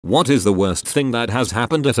What is the worst thing that has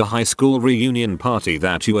happened at a high school reunion party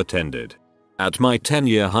that you attended? At my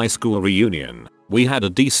 10-year high school reunion, we had a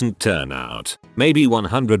decent turnout, maybe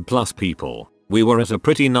 100 plus people. We were at a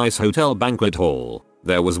pretty nice hotel banquet hall.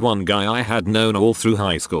 There was one guy I had known all through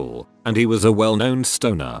high school, and he was a well-known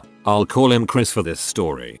stoner. I'll call him Chris for this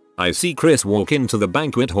story. I see Chris walk into the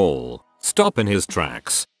banquet hall, stop in his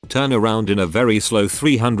tracks, turn around in a very slow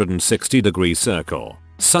 360-degree circle,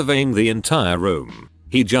 surveying the entire room.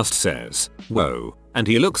 He just says, "Whoa," and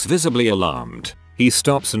he looks visibly alarmed. He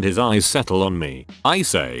stops and his eyes settle on me. I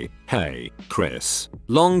say, "Hey, Chris.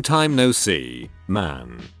 Long time no see,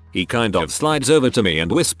 man." He kind of slides over to me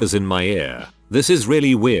and whispers in my ear, "This is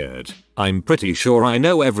really weird. I'm pretty sure I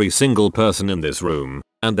know every single person in this room."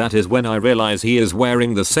 And that is when I realize he is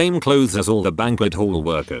wearing the same clothes as all the banquet hall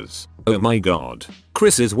workers. Oh my god.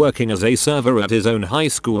 Chris is working as a server at his own high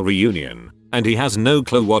school reunion, and he has no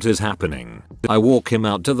clue what is happening. I walk him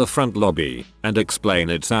out to the front lobby and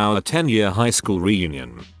explain it's our 10-year high school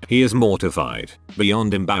reunion. He is mortified,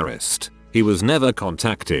 beyond embarrassed. He was never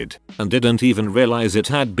contacted and didn't even realize it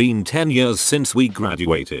had been 10 years since we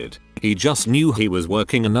graduated. He just knew he was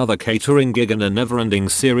working another catering gig in a never-ending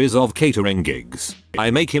series of catering gigs.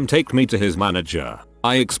 I make him take me to his manager.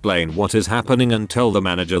 I explain what is happening and tell the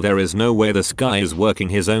manager there is no way this guy is working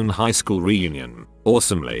his own high school reunion.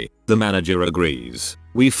 Awesomely, the manager agrees.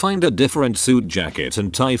 We find a different suit jacket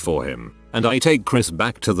and tie for him, and I take Chris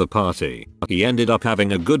back to the party. He ended up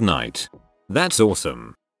having a good night. That's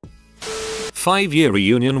awesome. 5-year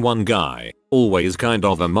reunion. One guy, always kind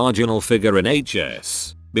of a marginal figure in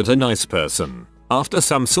HS, but a nice person, after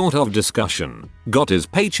some sort of discussion, got his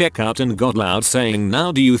paycheck out and got loud saying,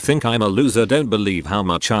 "Now do you think I'm a loser? Don't believe how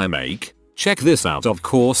much I make? Check this out." Of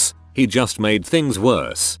course, he just made things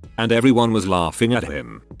worse, and everyone was laughing at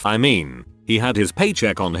him. I mean, he had his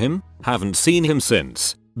paycheck on him, haven't seen him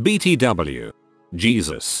since. BTW.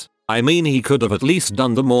 Jesus. I mean, he could have at least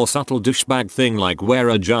done the more subtle douchebag thing like wear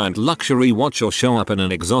a giant luxury watch or show up in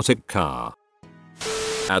an exotic car.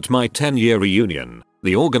 At my 10-year reunion,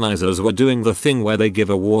 the organizers were doing the thing where they give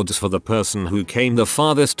awards for the person who came the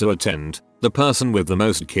farthest to attend, the person with the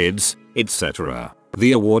most kids, etc.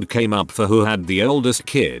 The award came up for who had the oldest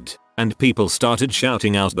kid, and people started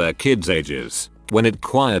shouting out their kids' ages. When it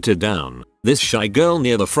quieted down, this shy girl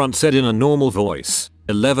near the front said in a normal voice,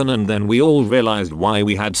 11, and then we all realized why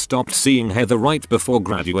we had stopped seeing Heather right before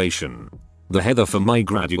graduation. The Heather from my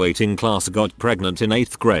graduating class got pregnant in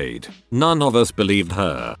 8th grade. None of us believed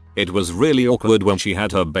her. It was really awkward when she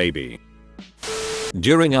had her baby.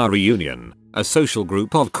 During our reunion, a social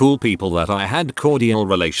group of cool people that I had cordial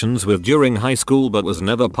relations with during high school but was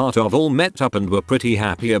never part of all met up and were pretty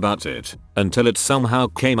happy about it, until it somehow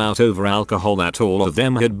came out over alcohol that all of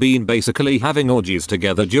them had been basically having orgies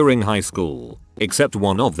together during high school, except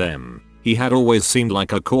one of them. He had always seemed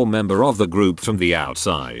like a core member of the group from the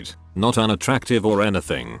outside. Not unattractive or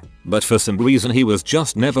anything, but for some reason he was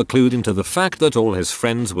just never clued into the fact that all his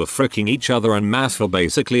friends were fricking each other en masse for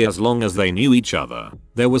basically as long as they knew each other.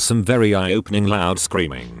 There was some very eye-opening loud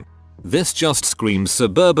screaming. This just screams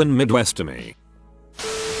suburban Midwest to me.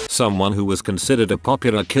 Someone who was considered a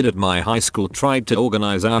popular kid at my high school tried to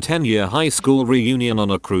organize our 10-year high school reunion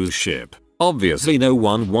on a cruise ship. Obviously no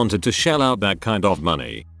one wanted to shell out that kind of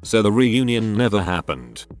money, so the reunion never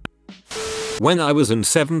happened. When I was in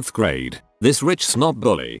 7th grade, this rich snob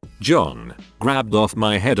bully, John, grabbed off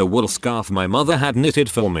my head a wool scarf my mother had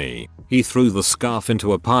knitted for me. He threw the scarf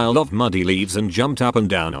into a pile of muddy leaves and jumped up and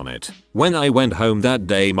down on it. When I went home that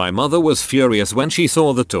day, my mother was furious when she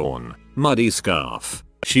saw the torn, muddy scarf.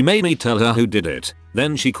 She made me tell her who did it.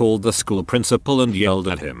 Then she called the school principal and yelled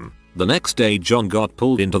at him. The next day John got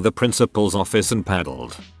pulled into the principal's office and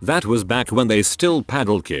paddled. That was back when they still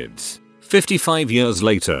paddled kids. 55 years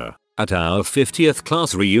later, at our 50th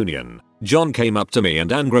class reunion, John came up to me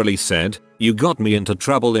and angrily said, "You got me into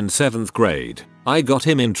trouble in 7th grade. I got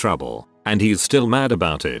him in trouble, and he's still mad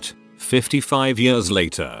about it." 55 years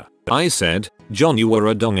later, I said, "John, you were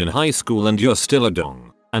a dong in high school and you're still a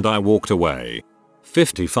dong," and I walked away.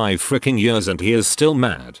 55 freaking years and he is still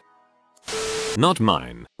mad. Not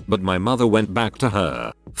mine, but my mother went back to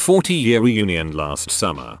her 40-year reunion last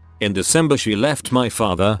summer. In December she left my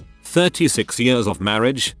father, 36 years of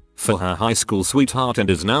marriage, for her high school sweetheart and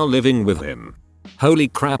is now living with him. Holy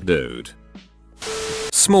crap, dude.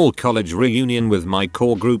 Small college reunion with my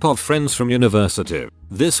core group of friends from university.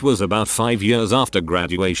 This was about 5 years after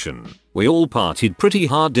graduation. We all partied pretty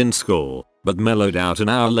hard in school, but mellowed out in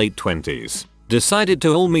our late 20s. Decided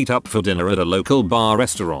to all meet up for dinner at a local bar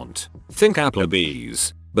restaurant. Think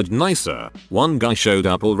Applebee's, but nicer. One guy showed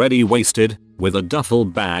up already wasted, with a duffel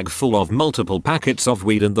bag full of multiple packets of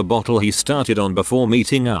weed and the bottle he started on before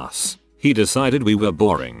meeting us. He decided we were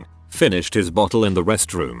boring, finished his bottle in the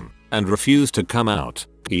restroom, and refused to come out.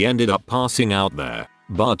 He ended up passing out there.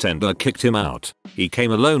 Bartender kicked him out. He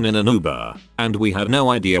came alone in an Uber, and we had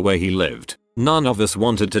no idea where he lived. None of us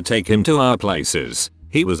wanted to take him to our places.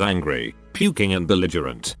 He was angry, puking and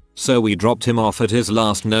belligerent, so we dropped him off at his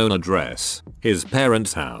last known address, his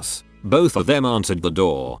parents' house. Both of them answered the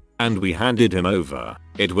door, and we handed him over.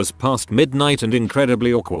 It was past midnight and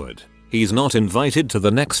incredibly awkward. He's not invited to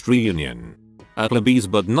the next reunion. Applebee's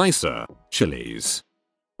but nicer, Chili's.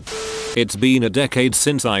 It's been a decade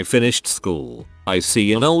since I finished school. I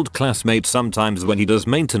see an old classmate sometimes when he does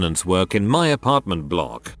maintenance work in my apartment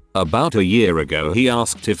block. About a year ago he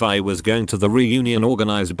asked if I was going to the reunion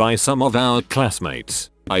organized by some of our classmates.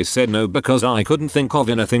 I said no because I couldn't think of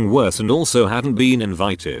anything worse and also hadn't been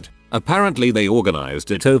invited. Apparently they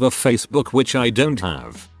organized it over Facebook, which I don't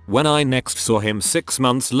have. When I next saw him 6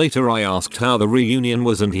 months later I asked how the reunion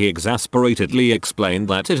was and he exasperatedly explained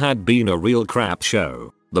that it had been a real crap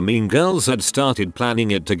show. The Mean Girls had started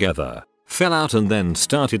planning it together, fell out and then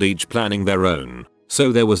started each planning their own.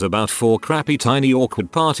 So there was about 4 crappy tiny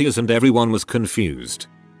awkward parties and everyone was confused.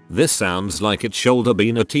 This sounds like it should have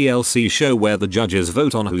been a TLC show where the judges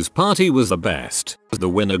vote on whose party was the best. The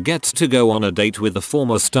winner gets to go on a date with the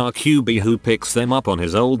former star QB who picks them up on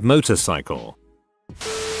his old motorcycle.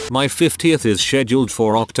 My 50th is scheduled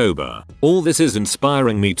for October. All this is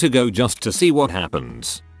inspiring me to go just to see what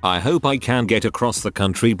happens. I hope I can get across the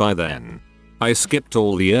country by then. I skipped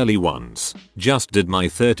all the early ones. Just did my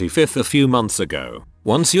 35th a few months ago.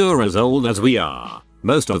 Once you're as old as we are,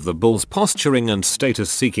 most of the bull's posturing and status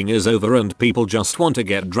seeking is over and people just want to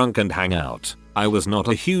get drunk and hang out. I was not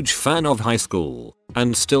a huge fan of high school,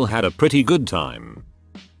 and still had a pretty good time.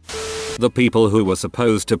 The people who were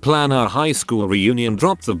supposed to plan our high school reunion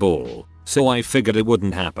dropped the ball, so I figured it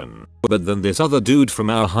wouldn't happen. But then this other dude from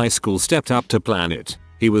our high school stepped up to plan it.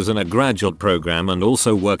 He was in a graduate program and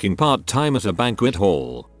also working part-time at a banquet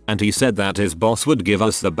hall, and he said that his boss would give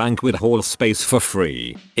us the banquet hall space for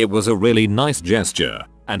free. It was a really nice gesture,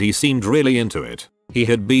 and he seemed really into it. He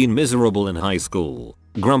had been miserable in high school,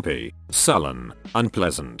 grumpy, sullen,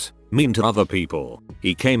 unpleasant, mean to other people.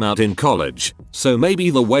 He came out in college, so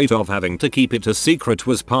maybe the weight of having to keep it a secret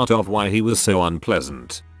was part of why he was so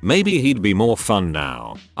unpleasant. Maybe he'd be more fun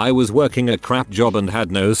now. I was working a crap job and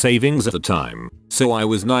had no savings at the time, so I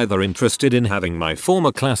was neither interested in having my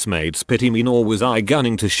former classmates pity me nor was I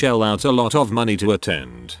gunning to shell out a lot of money to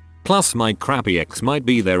attend. Plus my crappy ex might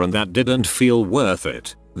be there and that didn't feel worth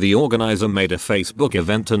it. The organizer made a Facebook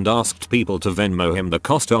event and asked people to Venmo him the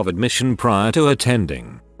cost of admission prior to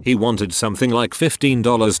attending. He wanted something like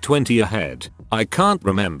 $15.20 a head. I can't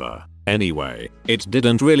remember. Anyway, it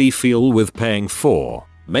didn't really feel worth paying for.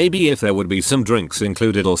 Maybe if there would be some drinks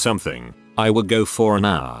included or something, I would go for an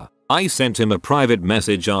hour. I sent him a private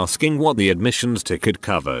message asking what the admissions ticket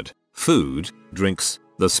covered. Food, drinks,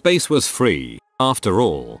 the space was free. After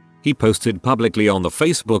all, he posted publicly on the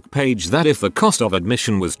Facebook page that if the cost of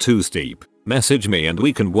admission was too steep, message me and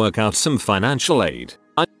we can work out some financial aid.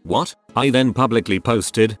 What? I then publicly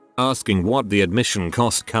posted, asking what the admission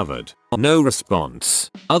cost covered. No response.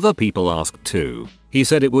 Other people asked too. He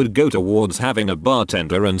said it would go towards having a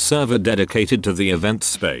bartender and server dedicated to the event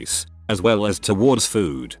space, as well as towards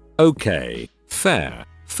food. Okay, fair.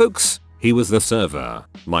 Folks, he was the server.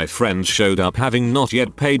 My friends showed up having not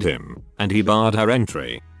yet paid him, and he barred our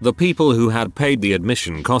entry. The people who had paid the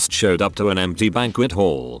admission cost showed up to an empty banquet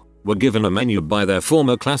hall, were given a menu by their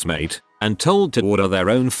former classmate, and told to order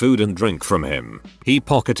their own food and drink from him. He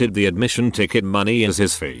pocketed the admission ticket money as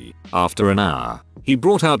his fee. After an hour, he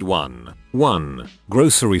brought out one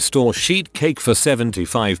grocery store sheet cake for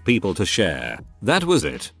 75 people to share. That was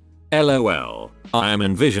it. LOL. I am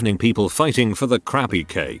envisioning people fighting for the crappy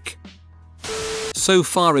cake. So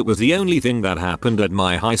far it was the only thing that happened at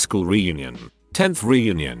my high school reunion. 10th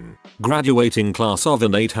reunion. Graduating class of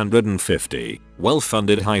an 850.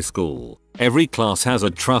 Well-funded high school. Every class has a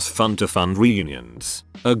trust fund to fund reunions.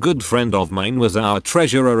 A good friend of mine was our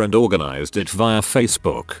treasurer and organized it via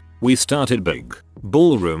Facebook. We started big.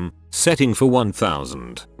 Ballroom, setting for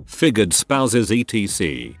 1,000. Figured spouses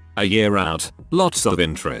etc. A year out, lots of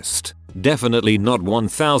interest. Definitely not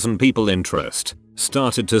 1,000 people interest.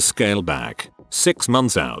 Started to scale back. 6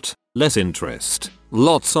 months out, less interest.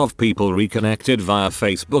 Lots of people reconnected via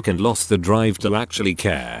Facebook and lost the drive to actually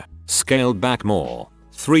care. Scaled back more.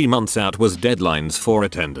 3 months out was deadlines for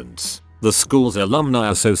attendance. The school's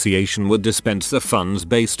alumni association would dispense the funds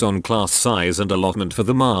based on class size and allotment for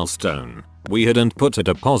the milestone. We hadn't put a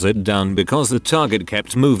deposit down because the target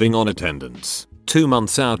kept moving on attendance. 2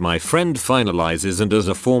 months out my friend finalizes and as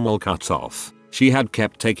a formal cutoff, she had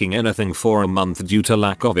kept taking anything for a month due to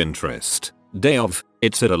lack of interest. Day of,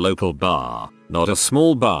 it's at a local bar, not a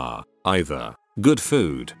small bar, either. Good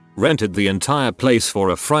food, rented the entire place for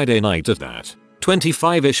a Friday night at that.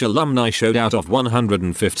 25-ish alumni showed out of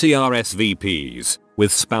 150 RSVPs,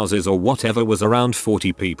 with spouses or whatever was around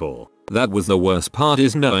 40 people. That was the worst part,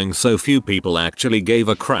 is knowing so few people actually gave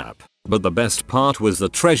a crap. But the best part was the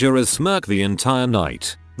treasurer's smirk the entire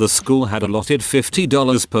night. The school had allotted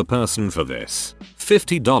 $50 per person for this.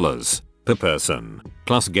 $50 per person,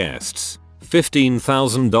 plus guests.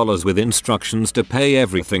 $15,000 with instructions to pay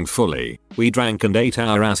everything fully. We drank and ate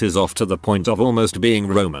our asses off to the point of almost being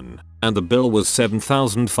Roman, and the bill was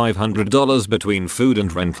 $7,500 between food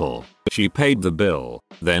and rental. She paid the bill,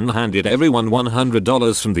 then handed everyone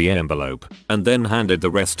 $100 from the envelope, and then handed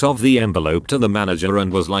the rest of the envelope to the manager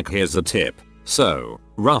and was like, here's a tip. So,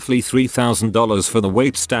 roughly $3,000 for the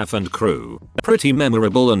wait staff and crew. Pretty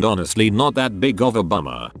memorable and honestly not that big of a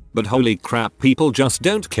bummer, but holy crap, people just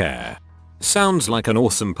don't care. Sounds like an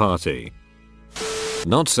awesome party.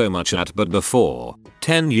 Not so much at but before.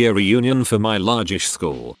 10-year reunion for my largish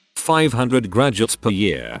school. 500 graduates per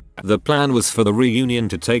year. The plan was for the reunion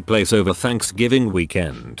to take place over Thanksgiving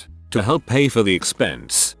weekend. To help pay for the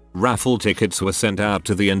expense, raffle tickets were sent out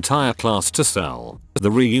to the entire class to sell. The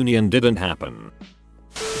reunion didn't happen.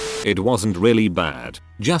 It wasn't really bad,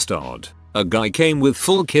 just odd. A guy came with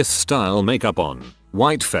full Kiss style makeup on,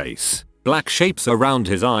 white face, black shapes around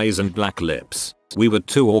his eyes and black lips. We were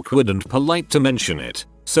too awkward and polite to mention it,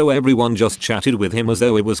 so everyone just chatted with him as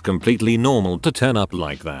though it was completely normal to turn up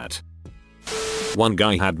like that. One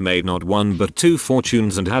guy had made not one but 2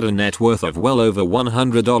 fortunes and had a net worth of well over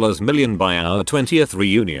 $100 million by our 20th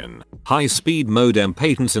reunion. High-speed modem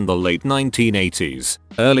patents in the late 1980s.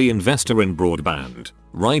 Early investor in broadband.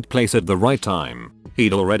 Right place at the right time.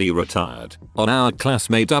 He'd already retired. On our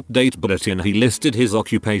classmate update bulletin he listed his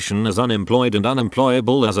occupation as unemployed and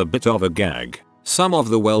unemployable as a bit of a gag. Some of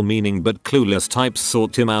the well-meaning but clueless types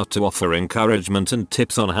sought him out to offer encouragement and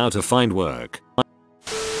tips on how to find work.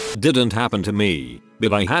 Didn't happen to me,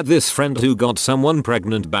 but I had this friend who got someone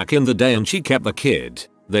pregnant back in the day and she kept the kid.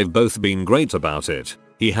 They've both been great about it.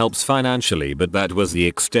 He helps financially but that was the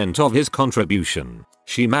extent of his contribution.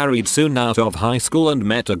 She married soon out of high school and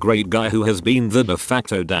met a great guy who has been the de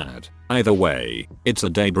facto dad. Either way, it's a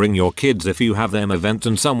day bring your kids if you have them event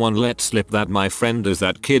and someone let slip that my friend is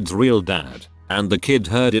that kid's real dad. And the kid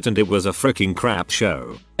heard it and it was a freaking crap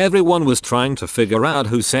show. Everyone was trying to figure out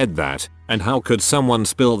who said that, and how could someone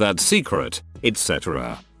spill that secret,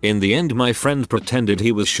 etc. In the end my friend pretended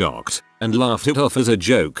he was shocked, and laughed it off as a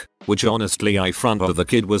joke, which honestly I front of the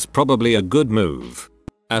kid was probably a good move.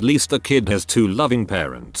 At least the kid has 2 loving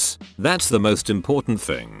parents. That's the most important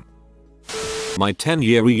thing. My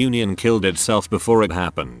 10-year reunion killed itself before it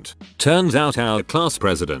happened. Turns out our class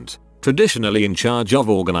president, traditionally in charge of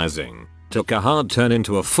organizing, took a hard turn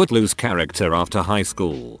into a footloose character after high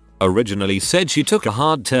school. Originally said she took a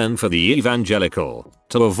hard turn for the evangelical,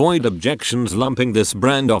 to avoid objections lumping this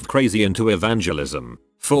brand of crazy into evangelism,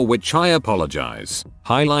 for which I apologize.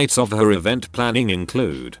 Highlights of her event planning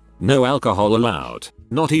include no alcohol allowed,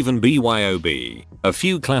 not even BYOB. A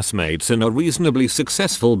few classmates in a reasonably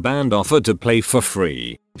successful band offered to play for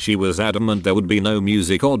free. She was adamant there would be no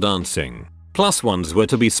music or dancing. Plus ones were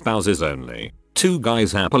to be spouses only. 2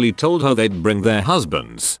 guys happily told her they'd bring their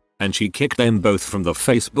husbands, and she kicked them both from the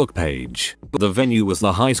Facebook page. The venue was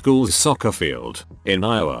the high school's soccer field, in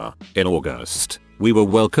Iowa. In August, we were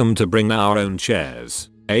welcome to bring our own chairs.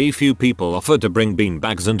 A few people offered to bring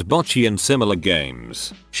beanbags and bocce and similar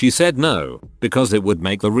games. She said no, because it would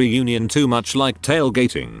make the reunion too much like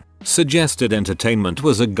tailgating. Suggested entertainment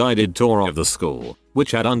was a guided tour of the school,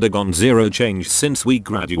 which had undergone zero change since we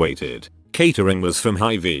graduated. Catering was from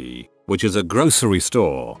Hy-Vee, which is a grocery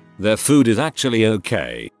store. Their food is actually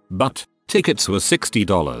okay, but tickets were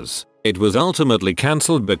 $60. It was ultimately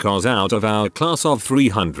cancelled because out of our class of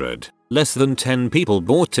 300, less than 10 people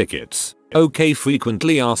bought tickets. Okay,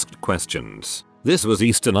 frequently asked questions. This was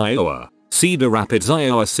Eastern Iowa, Cedar Rapids,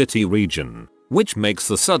 Iowa City region, which makes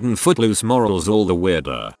the sudden footloose morals all the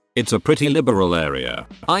weirder. It's a pretty liberal area.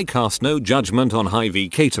 I cast no judgment on Hy-Vee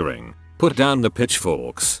catering. Put down the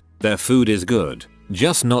pitchforks. Their food is good,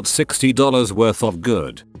 just not $60 worth of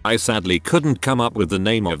good. I sadly couldn't come up with the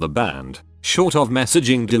name of the band, short of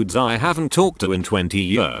messaging dudes I haven't talked to in 20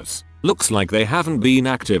 years. Looks like they haven't been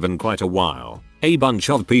active in quite a while. A bunch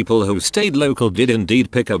of people who stayed local did indeed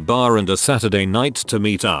pick a bar and a Saturday night to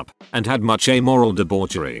meet up, and had much amoral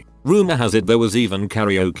debauchery. Rumor has it there was even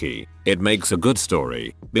karaoke. It makes a good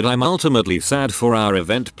story, but I'm ultimately sad for our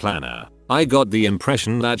event planner. I got the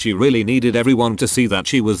impression that she really needed everyone to see that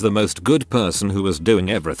she was the most good person who was doing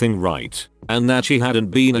everything right, and that she hadn't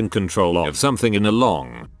been in control of something in a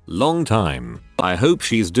long time. I hope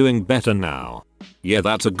she's doing better now. Yeah,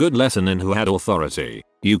 that's a good lesson in who had authority.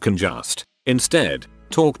 You can just, instead,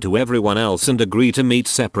 talk to everyone else and agree to meet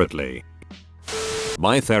separately.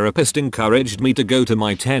 My therapist encouraged me to go to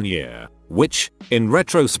my 10-year, which, in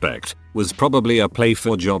retrospect, was probably a play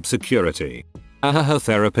for job security. Her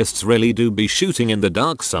therapists really do be shooting in the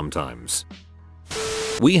dark sometimes.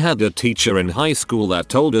 We had a teacher in high school that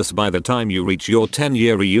told us by the time you reach your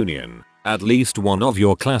 10-year reunion, at least one of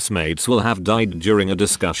your classmates will have died during a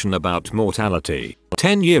discussion about mortality.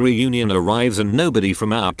 10-year reunion arrives and nobody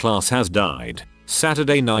from our class has died.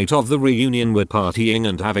 Saturday night of the reunion we're partying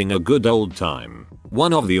and having a good old time.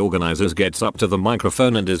 One of the organizers gets up to the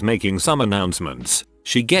microphone and is making some announcements.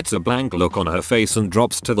 She gets a blank look on her face and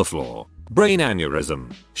drops to the floor. Brain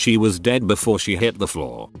aneurysm. She was dead before she hit the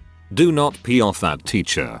floor. Do not pee off that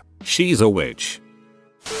teacher. She's a witch.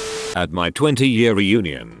 At my 20-year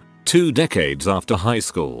reunion, 2 decades after high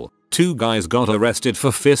school, 2 guys got arrested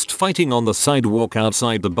for fist fighting on the sidewalk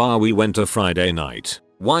outside the bar we went to Friday night.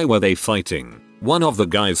 Why were they fighting? One of the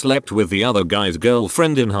guys slept with the other guy's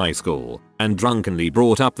girlfriend in high school and drunkenly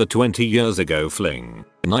brought up the 20 years ago fling.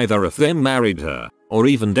 Neither of them married her or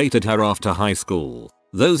even dated her after high school.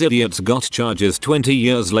 Those idiots got charges 20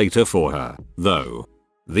 years later for her, though.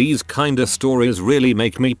 These kinda stories really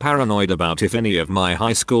make me paranoid about if any of my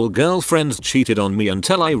high school girlfriends cheated on me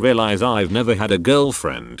until I realize I've never had a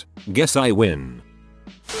girlfriend. Guess I win.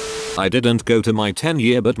 I didn't go to my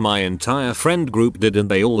 10-year but my entire friend group did and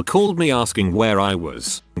they all called me asking where I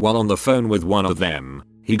was. While on the phone with one of them,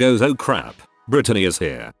 he goes, "Oh crap, Brittany is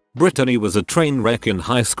here." Brittany was a train wreck in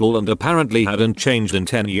high school and apparently hadn't changed in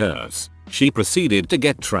 10 years. She proceeded to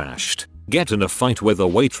get trashed, get in a fight with a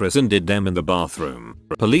waitress and did them in the bathroom.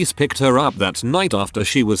 Police picked her up that night after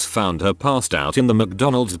she was found her passed out in the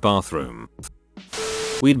McDonald's bathroom.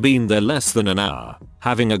 We'd been there less than an hour,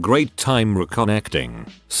 having a great time reconnecting.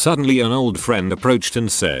 Suddenly an old friend approached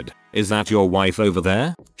and said, "Is that your wife over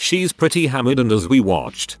there? She's pretty hammered," and as we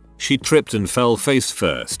watched, she tripped and fell face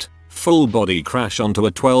first. Full body crash onto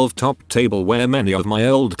a 12-top table where many of my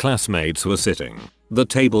old classmates were sitting. The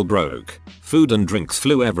table broke. Food and drinks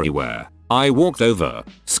flew everywhere. I walked over,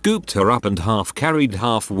 scooped her up and half carried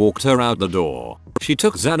half walked her out the door. She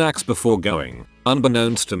took Xanax before going,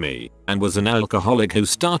 unbeknownst to me, and was an alcoholic who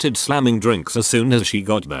started slamming drinks as soon as she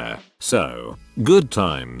got there. So, good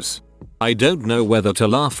times. I don't know whether to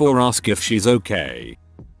laugh or ask if she's okay.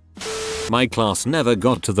 My class never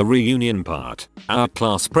got to the reunion part. Our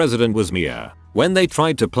class president was Mia. When they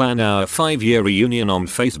tried to plan our 5-year reunion on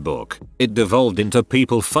Facebook, it devolved into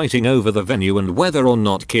people fighting over the venue and whether or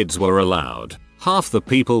not kids were allowed. Half the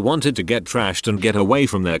people wanted to get trashed and get away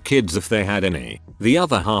from their kids if they had any. The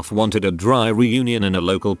other half wanted a dry reunion in a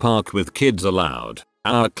local park with kids allowed.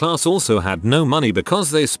 Our class also had no money because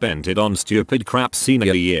they spent it on stupid crap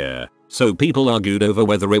senior year, so people argued over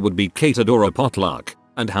whether it would be catered or a potluck,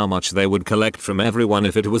 and how much they would collect from everyone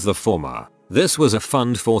if it was the former. This was a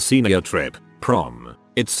fund for senior trip, prom,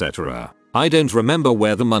 etc. I don't remember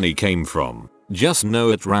where the money came from, just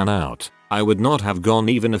know it ran out. I would not have gone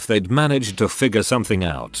even if they'd managed to figure something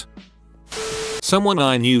out. Someone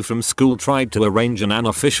I knew from school tried to arrange an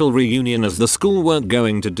unofficial reunion as the school weren't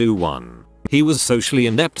going to do one. He was socially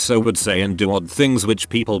inept, so would say and do odd things which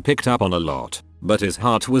people picked up on a lot, but his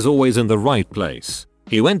heart was always in the right place.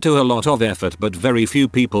 He went to a lot of effort but very few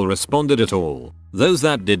people responded at all. Those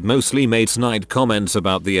that did mostly made snide comments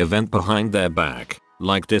about the event behind their back,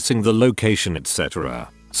 like dissing the location, etc.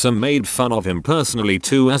 Some made fun of him personally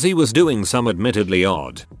too as he was doing some admittedly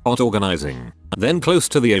odd organizing. Then close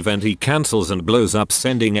to the event he cancels and blows up,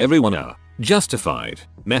 sending everyone a justified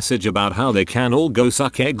message about how they can all go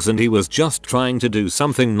suck eggs and he was just trying to do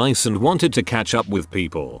something nice and wanted to catch up with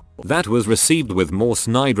people. That was received with more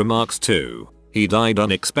snide remarks too. He died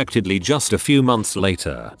unexpectedly just a few months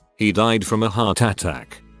later. He died from a heart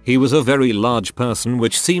attack. He was a very large person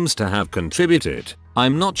which seems to have contributed.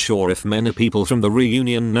 I'm not sure if many people from the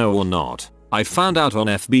reunion know or not. I found out on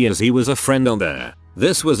FB as he was a friend on there.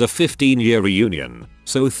 This was a 15-year reunion,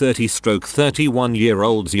 so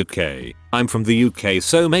 30-31-year-olds UK. I'm from the UK,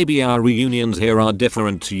 so maybe our reunions here are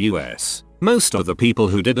different to US. Most of the people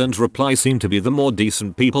who didn't reply seem to be the more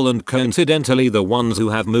decent people and coincidentally the ones who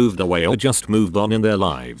have moved away or just moved on in their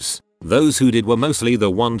lives. Those who did were mostly the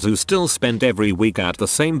ones who still spent every week at the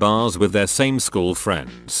same bars with their same school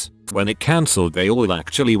friends. When it cancelled, they all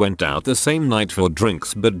actually went out the same night for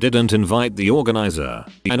drinks but didn't invite the organizer.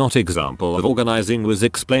 An odd example of organizing was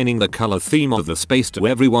explaining the color theme of the space to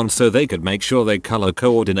everyone so they could make sure they color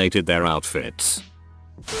coordinated their outfits.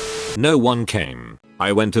 No one came.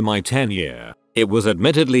 I went to my 10 year. It was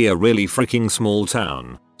admittedly a really freaking small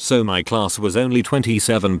town, so my class was only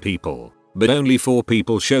 27 people. But only 4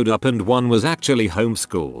 people showed up and one was actually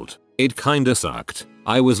homeschooled. It kinda sucked.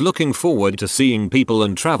 I was looking forward to seeing people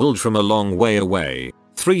and traveled from a long way away,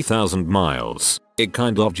 3,000 miles. It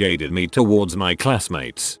kind of jaded me towards my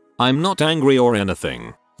classmates. I'm not angry or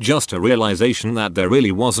anything, just a realization that there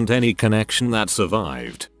really wasn't any connection that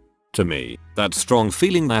survived. To me, that strong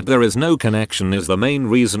feeling that there is no connection is the main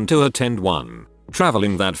reason to attend one.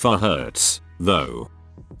 Traveling that far hurts, though.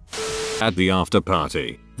 At the after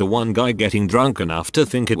party, the one guy getting drunk enough to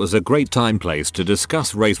think it was a great time place to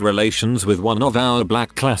discuss race relations with one of our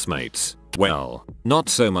black classmates. Well, not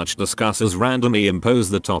so much discuss as randomly impose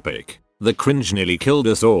the topic. The cringe nearly killed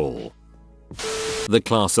us all. The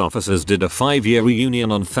class officers did a 5-year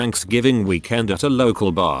reunion on Thanksgiving weekend at a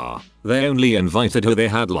local bar. They only invited who they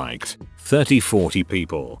had liked, 30-40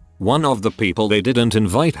 people. One of the people they didn't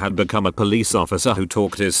invite had become a police officer who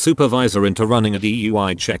talked his supervisor into running a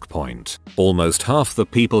DUI checkpoint. Almost half the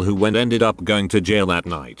people who went ended up going to jail that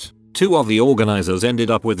night. 2 of the organizers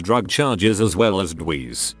ended up with drug charges as well as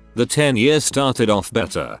DWIs. The 10 years started off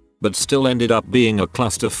better, but still ended up being a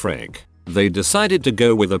clusterfuck. They decided to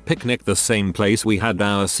go with a picnic the same place we had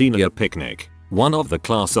our senior picnic. One of the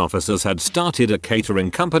class officers had started a catering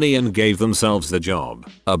company and gave themselves the job.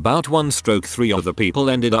 About 1/3 of the people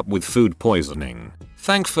ended up with food poisoning.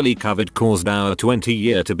 Thankfully COVID caused our 20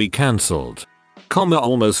 year to be cancelled.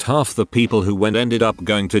 Almost half the people who went ended up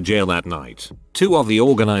going to jail that night. 2 of the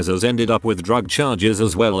organizers ended up with drug charges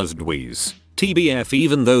as well as DWIs. TBF,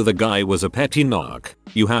 even though the guy was a petty narc,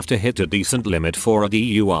 you have to hit a decent limit for a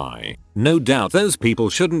DUI. No doubt those people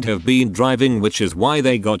shouldn't have been driving, which is why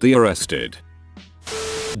they got arrested.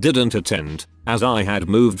 Didn't attend, as I had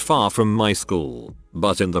moved far from my school,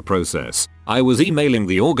 but in the process, I was emailing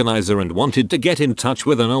the organizer and wanted to get in touch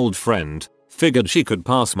with an old friend. Figured she could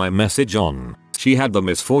pass my message on. She had the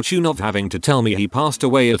misfortune of having to tell me he passed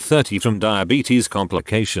away at 30 from diabetes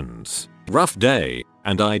complications. Rough day,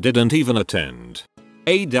 and I didn't even attend.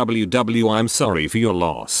 AWW, I'm sorry for your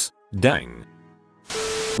loss. Dang.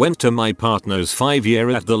 Went to my partner's 5-year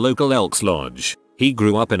at the local Elks Lodge. He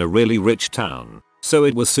grew up in a really rich town, so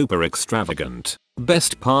it was super extravagant.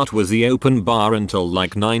 Best part was the open bar until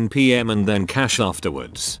like 9 PM and then cash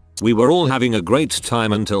afterwards. We were all having a great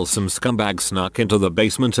time until some scumbag snuck into the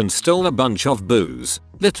basement and stole a bunch of booze,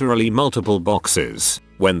 literally multiple boxes.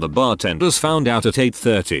 When the bartenders found out at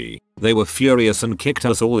 8:30, they were furious and kicked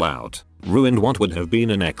us all out. Ruined what would have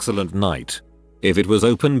been an excellent night. If it was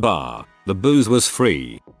open bar, the booze was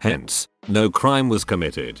free, hence, no crime was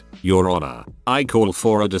committed. Your Honor, I call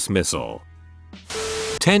for a dismissal.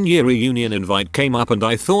 10-year reunion invite came up and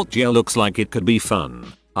I thought, yeah, looks like it could be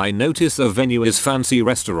fun. I notice the venue is fancy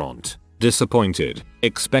restaurant. Disappointed,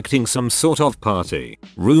 expecting some sort of party.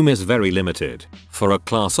 Room is very limited. For a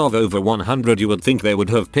class of over 100 you would think they would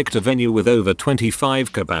have picked a venue with over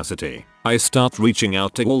 25 capacity. I start reaching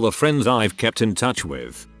out to all the friends I've kept in touch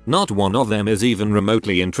with. Not one of them is even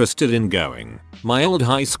remotely interested in going. My old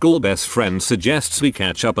high school best friend suggests we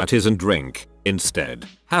catch up at his and drink. Instead,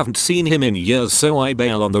 haven't seen him in years, so I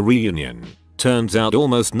bail on the reunion. Turns out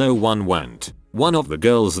almost no one went. One of the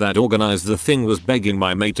girls that organized the thing was begging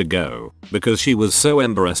my mate to go because she was so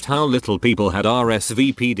embarrassed how little people had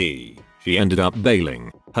RSVP'd. She ended up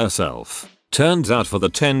bailing herself. Turns out for the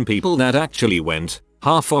 10 people that actually went,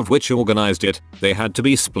 half of which organized it, they had to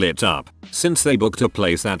be split up since they booked a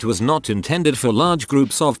place that was not intended for large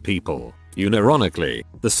groups of people. Unironically,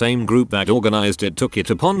 the same group that organized it took it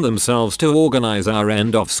upon themselves to organize our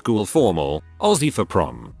end of school formal, Aussie for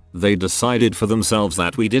prom. They decided for themselves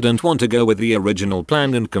that we didn't want to go with the original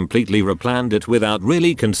plan and completely replanned it without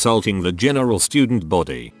really consulting the general student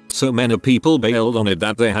body. So many people bailed on it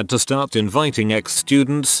that they had to start inviting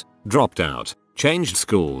ex-students, dropped out, changed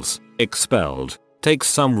schools, expelled. Takes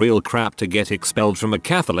some real crap to get expelled from a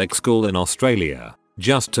Catholic school in Australia,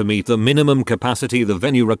 just to meet the minimum capacity the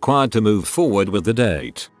venue required to move forward with the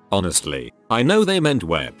date. Honestly, I know they meant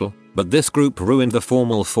well, but this group ruined the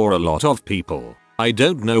formal for a lot of people. I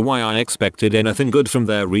don't know why I expected anything good from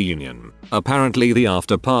their reunion. Apparently the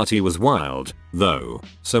after party was wild, though.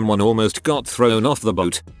 Someone almost got thrown off the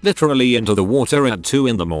boat, literally into the water at 2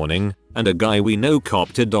 in the morning, and a guy we know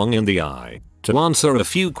copped a dong in the eye. To answer a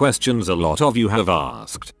few questions a lot of you have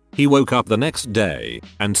asked, He woke up the next day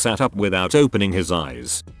and sat up without opening his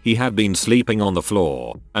eyes. He had been sleeping on the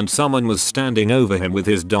floor and someone was standing over him with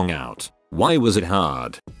his dong out. Why was it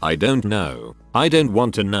hard? I don't know. I don't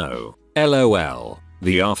want to know. LOL.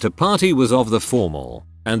 The after party was of the formal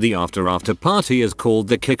and the after party is called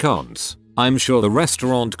the kick-ons. I'm sure the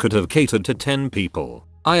restaurant could have catered to 10 people.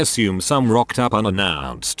 I assume some rocked up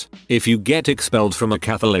unannounced. If you get expelled from a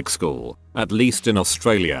Catholic school, at least in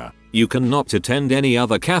Australia, you cannot attend any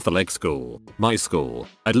other Catholic school. My school,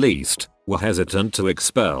 at least, were hesitant to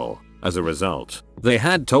expel. As a result, they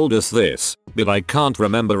had told us this, but I can't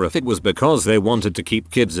remember if it was because they wanted to keep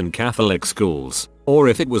kids in Catholic schools, or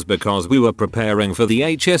if it was because we were preparing for the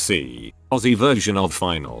HSE, Aussie version of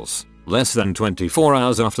finals. Less than 24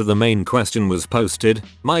 hours after the main question was posted,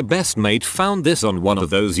 my best mate found this on one of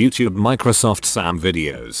those YouTube Microsoft Sam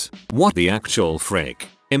videos. What the actual frick?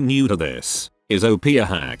 I'm new to this. Is OP a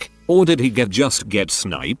hack? Or did he just get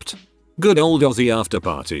sniped? Good old Aussie after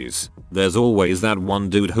parties. There's always that one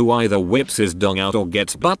dude who either whips his dong out or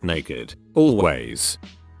gets butt naked. Always.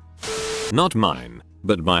 Not mine,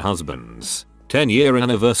 but my husband's. 10-year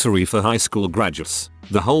anniversary for high school graduates.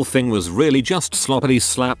 The whole thing was really just sloppily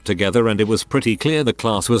slapped together and it was pretty clear the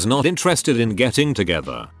class was not interested in getting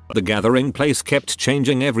together. The gathering place kept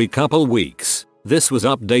changing every couple weeks. This was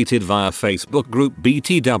updated via Facebook group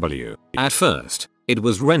BTW. At first, it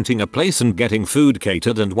was renting a place and getting food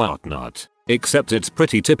catered and whatnot. Except it's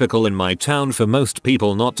pretty typical in my town for most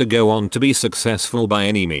people not to go on to be successful by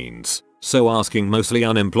any means. So asking mostly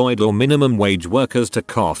unemployed or minimum wage workers to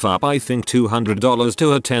cough up I think $200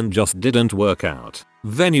 to attend just didn't work out.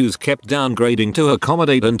 Venues kept downgrading to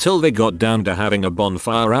accommodate until they got down to having a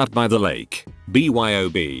bonfire out by the lake.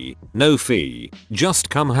 BYOB, no fee, just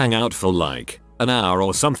come hang out for like an hour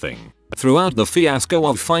or something. Throughout the fiasco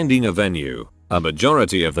of finding a venue, a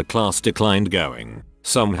majority of the class declined going.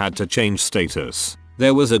 Some had to change status.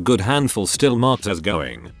 There was a good handful still marked as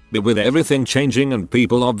going, but with everything changing and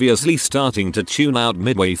people obviously starting to tune out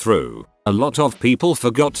midway through, a lot of people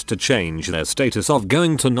forgot to change their status of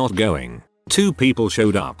going to not going. 2 people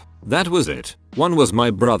showed up. That was it. One was my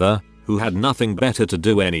brother, who had nothing better to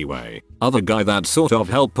do anyway. Other guy that sort of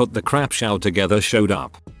helped put the crap show together showed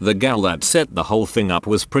up. The gal that set the whole thing up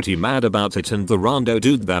was pretty mad about it and the rando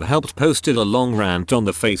dude that helped posted a long rant on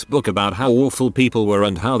the Facebook about how awful people were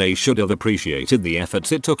and how they should have appreciated the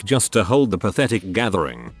efforts it took just to hold the pathetic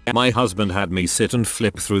gathering. My husband had me sit and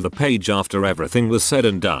flip through the page after everything was said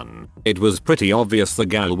and done. It was pretty obvious the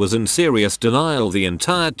gal was in serious denial the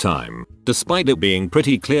entire time, despite it being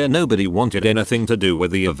pretty clear nobody wanted anything to do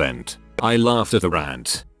with the event. I laughed at the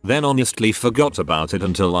rant, then honestly forgot about it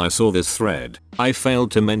until I saw this thread. I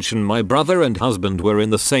failed to mention my brother and husband were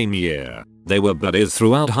in the same year. They were buddies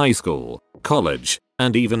throughout high school, college,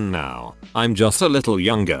 and even now. I'm just a little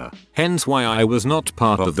younger, hence why I was not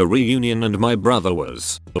part of the reunion and my brother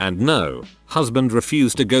was. And no, husband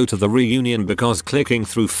refused to go to the reunion because clicking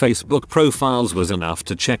through Facebook profiles was enough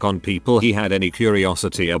to check on people he had any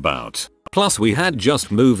curiosity about. Plus we had just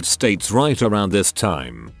moved states right around this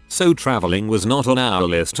time, so traveling was not on our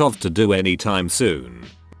list of to do anytime soon.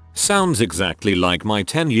 Sounds exactly like my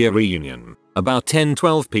 10-year reunion. About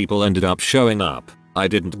 10-12 people ended up showing up. I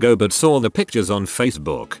didn't go but saw the pictures on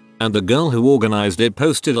Facebook, and the girl who organized it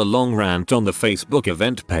posted a long rant on the Facebook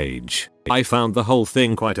event page. I found the whole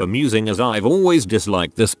thing quite amusing as I've always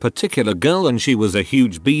disliked this particular girl and she was a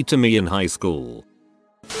huge B to me in high school.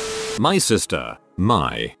 My sister,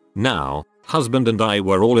 now, husband and I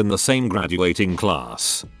were all in the same graduating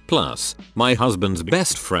class. Plus, my husband's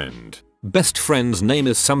best friend. Best friend's name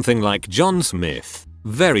is something like John Smith.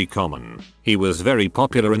 Very common. He was very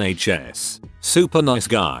popular in HS. Super nice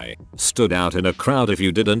guy. Stood out in a crowd. If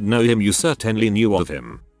you didn't know him you certainly knew of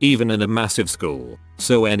him. Even in a massive school.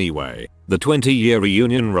 So anyway, the 20-year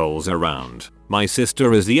reunion rolls around. My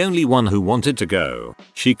sister is the only one who wanted to go.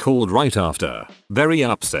 She called right after. Very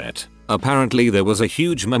upset. Apparently there was a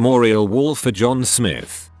huge memorial wall for John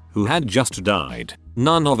Smith, who had just died.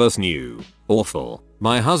 None of us knew. Awful.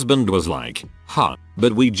 My husband was like, huh,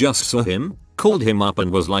 but we just saw him? Called him up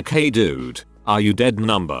and was like, hey dude, are you dead?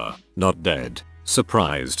 Number, not dead.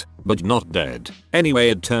 Surprised, but not dead. Anyway,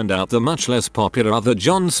 it turned out the much less popular other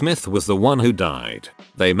John Smith was the one who died.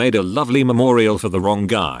 They made a lovely memorial for the wrong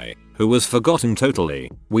guy, who was forgotten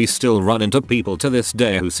totally. We still run into people to this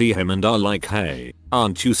day who see him and are like, hey,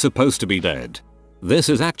 aren't you supposed to be dead? This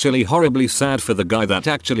is actually horribly sad for the guy that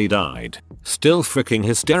actually died. Still freaking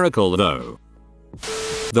hysterical though.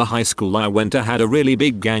 The high school I went to had a really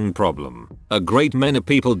big gang problem. A great many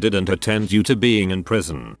people didn't attend due to being in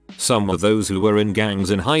prison. Some of those who were in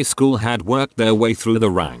gangs in high school had worked their way through the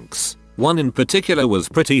ranks. One in particular was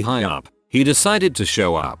pretty high up. He decided to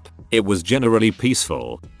show up. It was generally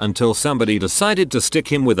peaceful until somebody decided to stick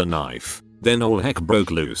him with a knife. Then all heck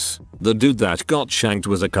broke loose. The dude that got shanked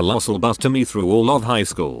was a colossal bust to me through all of high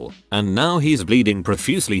school, and now he's bleeding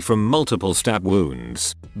profusely from multiple stab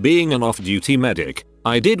wounds. Being an off-duty medic,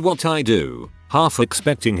 I did what I do, half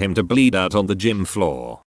expecting him to bleed out on the gym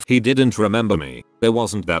floor. He didn't remember me. There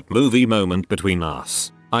wasn't that movie moment between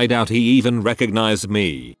us. I doubt he even recognized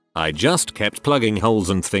me. I just kept plugging holes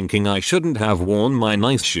and thinking I shouldn't have worn my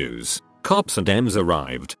nice shoes. Cops and M's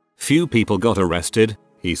arrived. Few people got arrested.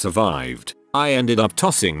 He survived. I ended up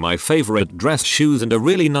tossing my favorite dress shoes and a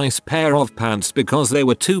really nice pair of pants because they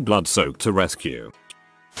were too blood-soaked to rescue.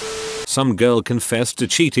 Some girl confessed to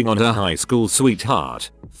cheating on her high school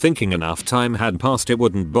sweetheart, thinking enough time had passed it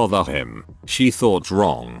wouldn't bother him. She thought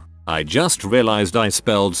wrong. I just realized I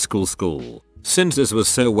spelled school. Since this was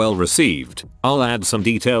so well received, I'll add some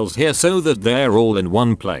details here so that they're all in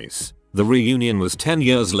one place. The reunion was 10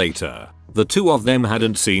 years later. The two of them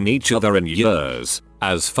hadn't seen each other in years.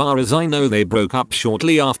 As far as I know, they broke up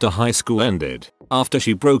shortly after high school ended. After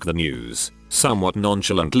she broke the news, somewhat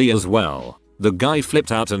nonchalantly as well, the guy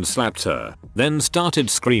flipped out and slapped her, then started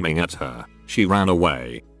screaming at her. She ran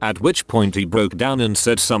away, at which point he broke down and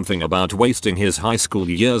said something about wasting his high school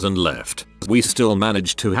years and left. We still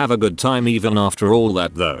managed to have a good time even after all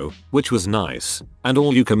that though, which was nice. And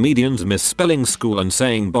all you comedians misspelling school and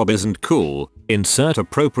saying Bob isn't cool, insert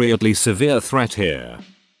appropriately severe threat here.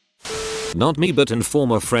 Not me, but a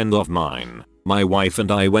former friend of mine. My wife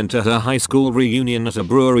and I went to her high school reunion at a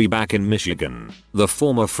brewery back in Michigan. The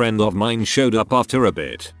former friend of mine showed up after a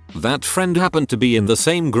bit. That friend happened to be in the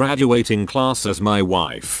same graduating class as my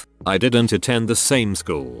wife. I didn't attend the same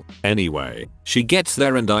school. Anyway, she gets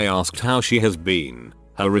there and I asked how she has been.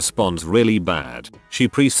 Her response really bad. She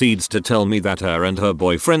proceeds to tell me that her and her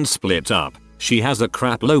boyfriend split up. She has a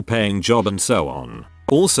crap low paying job and so on.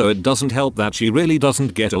 Also, it doesn't help that she really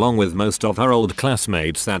doesn't get along with most of her old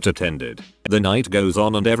classmates that attended. The night goes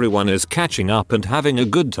on and everyone is catching up and having a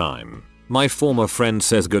good time. My former friend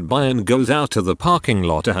says goodbye and goes out to the parking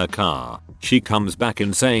lot to her car. She comes back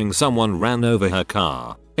in saying someone ran over her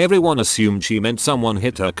car. Everyone assumed she meant someone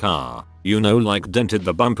hit her car. You know, like dented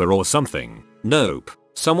the bumper or something. Nope.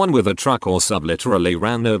 Someone with a truck or sub literally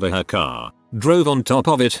ran over her car, drove on top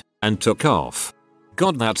of it, and took off.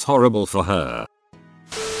 God, that's horrible for her.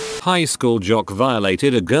 High school jock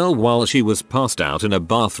violated a girl while she was passed out in a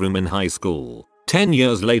bathroom in high school. 10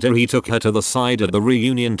 years later, he took her to the side at the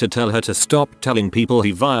reunion to tell her to stop telling people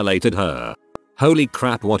he violated her. Holy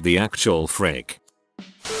crap, what the actual frick.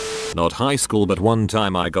 Not high school, but one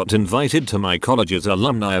time I got invited to my college's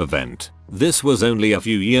alumni event. This was only a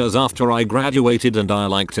few years after I graduated and I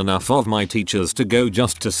liked enough of my teachers to go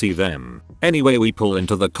just to see them. Anyway, we pull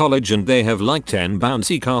into the college and they have like 10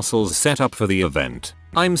 bouncy castles set up for the event.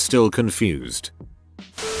 I'm still confused.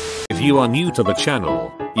 If you are new to the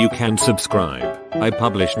channel, you can subscribe. I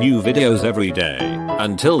publish new videos every day.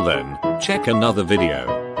 Until then, check another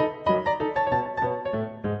video.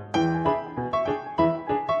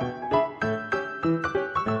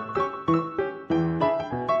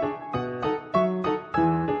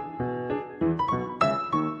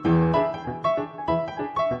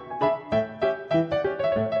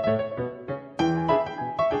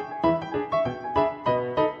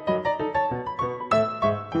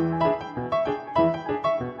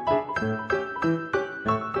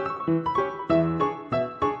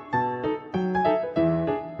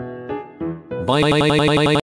 Bye.